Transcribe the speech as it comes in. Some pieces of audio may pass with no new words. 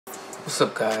What's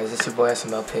up guys, it's your boy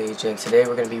SML Page, and today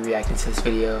we're going to be reacting to this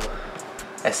video,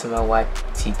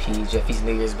 SMLYTP, Jeffy's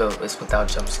New Year's vote is without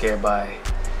jump scare by,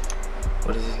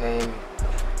 what is his name?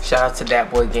 Shout out to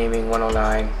Dat Boy Gaming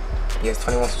 109, he has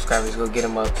 21 subscribers, go get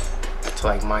him up to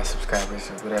like my subscribers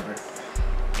or whatever.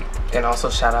 And also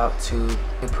shout out to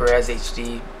Perez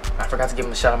HD, I forgot to give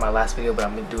him a shout out in my last video, but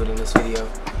I'm going to do it in this video.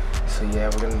 So yeah,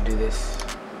 we're going to do this,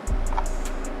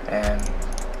 and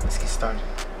let's get started.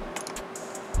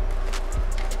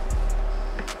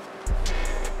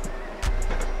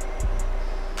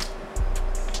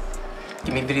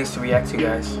 Give me videos to react to,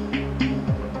 guys.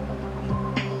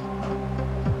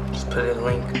 Just put in a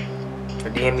link or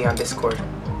DM me on Discord.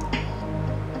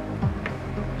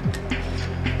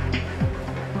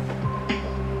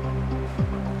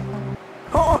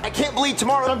 Oh, I can't believe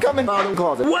tomorrow I'm coming out of the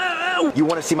closet. Wow! You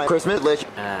want to see my Christmas list?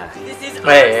 This is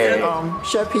Hey.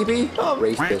 Chef PB,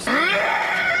 racist.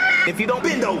 If you don't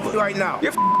bend over right now,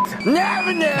 you're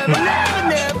Never.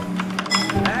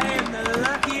 I am the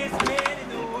luckiest man in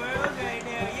the world right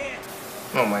now, yeah.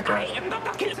 Oh my I god. am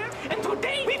Dr. Killer, and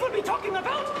today we will be talking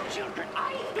about children.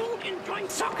 I do enjoy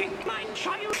sucking my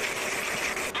child.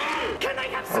 Can I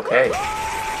have some? Okay.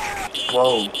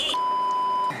 Whoa.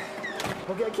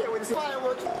 Okay, I can't wait to see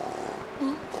fireworks.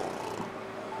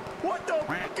 What the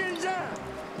fuck is that?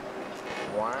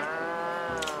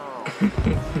 Wow.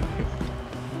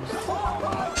 Oh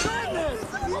my goodness!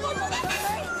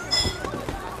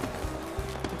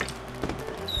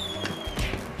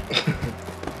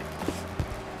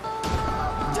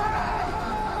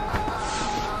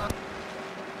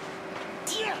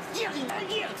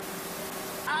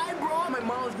 I brought my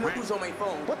mom's news on my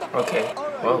phone. What the fuck? Okay. All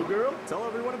right, Whoa. little girl. Tell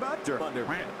everyone about your thunder.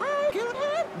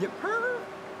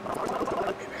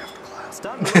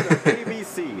 Stop with the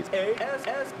ABCs.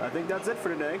 A-S-S. I think that's it for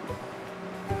today.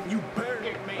 You burned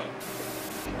me.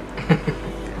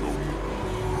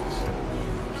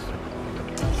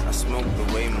 I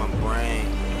smoked away my brain.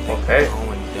 Okay.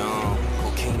 Going down.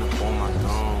 Cocaine up on my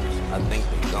gums. I think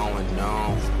they're going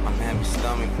down. I'm having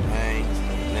stomach pains.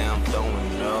 Now I'm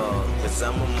throwing up. Cause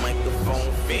I'm a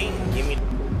microphone fiend. Give me.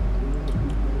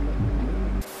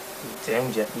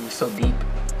 Dang, Jeffy, you're so deep.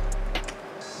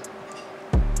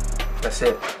 That's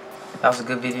it. That was a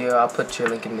good video. I'll put your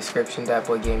link in the description. Dat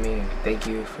Boy Gaming. Thank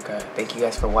you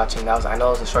guys for watching. I know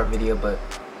it was a short video, but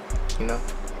you know,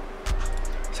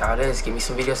 that's how it is. Give me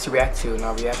some videos to react to, and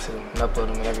I'll react to them and upload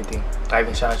them and everything. I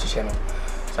even shout out your channel.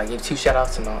 So I gave 2 shout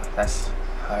outs and all. That's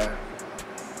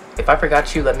if I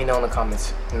forgot you, let me know in the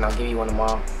comments, and I'll give you one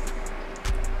tomorrow.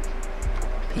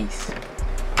 Peace.